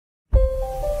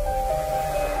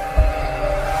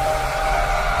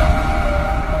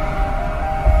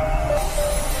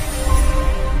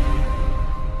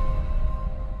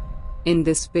In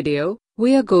this video,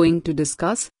 we are going to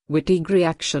discuss Wittig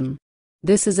reaction.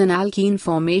 This is an alkene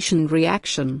formation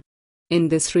reaction. In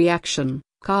this reaction,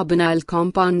 carbonyl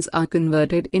compounds are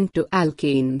converted into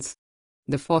alkanes.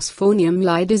 The phosphonium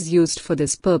is used for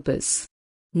this purpose.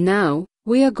 Now,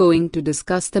 we are going to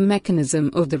discuss the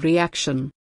mechanism of the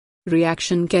reaction.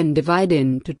 Reaction can divide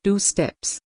into two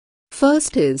steps.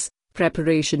 First is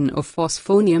preparation of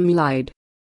phosphonium lide.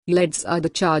 Lides are the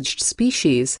charged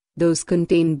species, those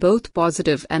contain both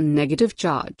positive and negative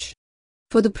charge.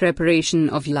 For the preparation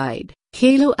of lide,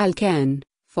 haloalkane,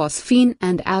 phosphine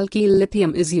and alkyl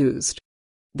lithium is used.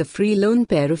 The free lone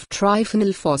pair of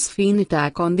triphenylphosphine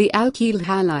attack on the alkyl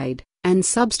halide and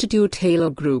substitute halo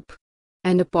group,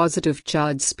 and a positive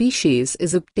charge species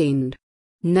is obtained.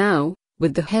 Now,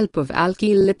 with the help of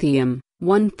alkyl lithium,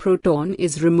 one proton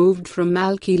is removed from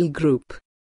alkyl group,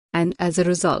 and as a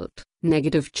result,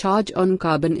 negative charge on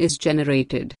carbon is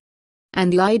generated,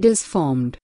 and lide is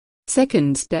formed.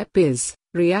 Second step is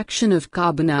reaction of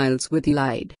carbonyls with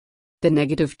lide. The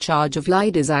negative charge of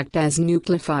lide is act as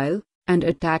nucleophile and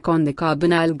attack on the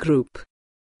carbonyl group.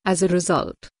 As a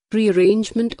result,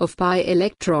 rearrangement of pi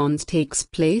electrons takes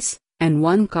place, and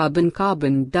one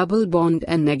carbon-carbon double bond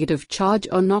and negative charge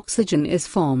on oxygen is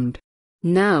formed.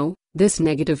 Now, this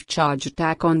negative charge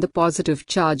attack on the positive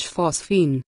charge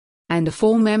phosphine, and a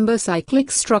four-member cyclic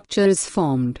structure is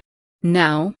formed.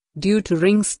 Now, due to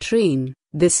ring strain,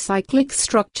 this cyclic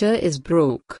structure is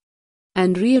broke,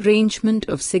 and rearrangement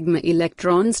of sigma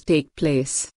electrons take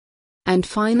place, and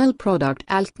final product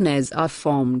alkanes are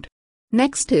formed.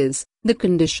 Next is the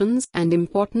conditions and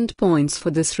important points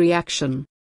for this reaction.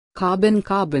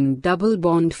 Carbon-carbon double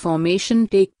bond formation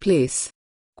take place.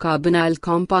 Carbonyl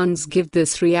compounds give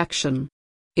this reaction.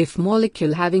 If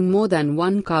molecule having more than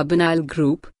one carbonyl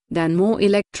group, then more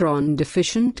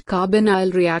electron-deficient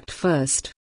carbonyl react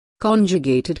first.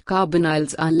 Conjugated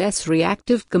carbonyls are less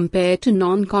reactive compared to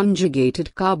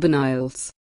non-conjugated carbonyls.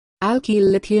 Alkyl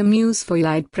lithium use for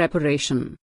lide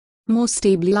preparation. More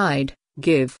stable lide,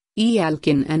 give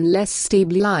E-alkene, and less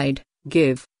stable lide,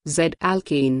 give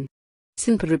Z-alkane.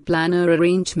 Synchroplanar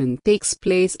arrangement takes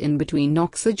place in between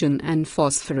oxygen and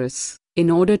phosphorus, in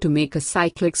order to make a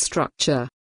cyclic structure.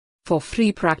 For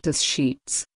free practice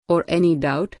sheets, or any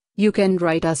doubt, you can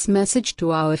write us message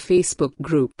to our Facebook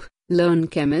group, Learn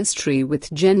Chemistry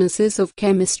with Genesis of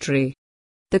Chemistry.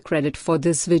 The credit for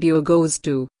this video goes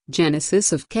to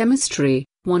Genesis of Chemistry,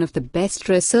 one of the best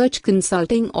research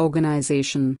consulting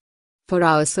organization. For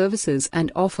our services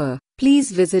and offer,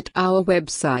 please visit our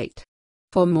website.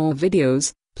 For more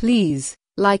videos, please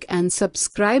like and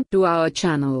subscribe to our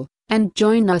channel, and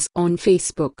join us on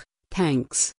Facebook.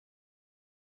 Thanks.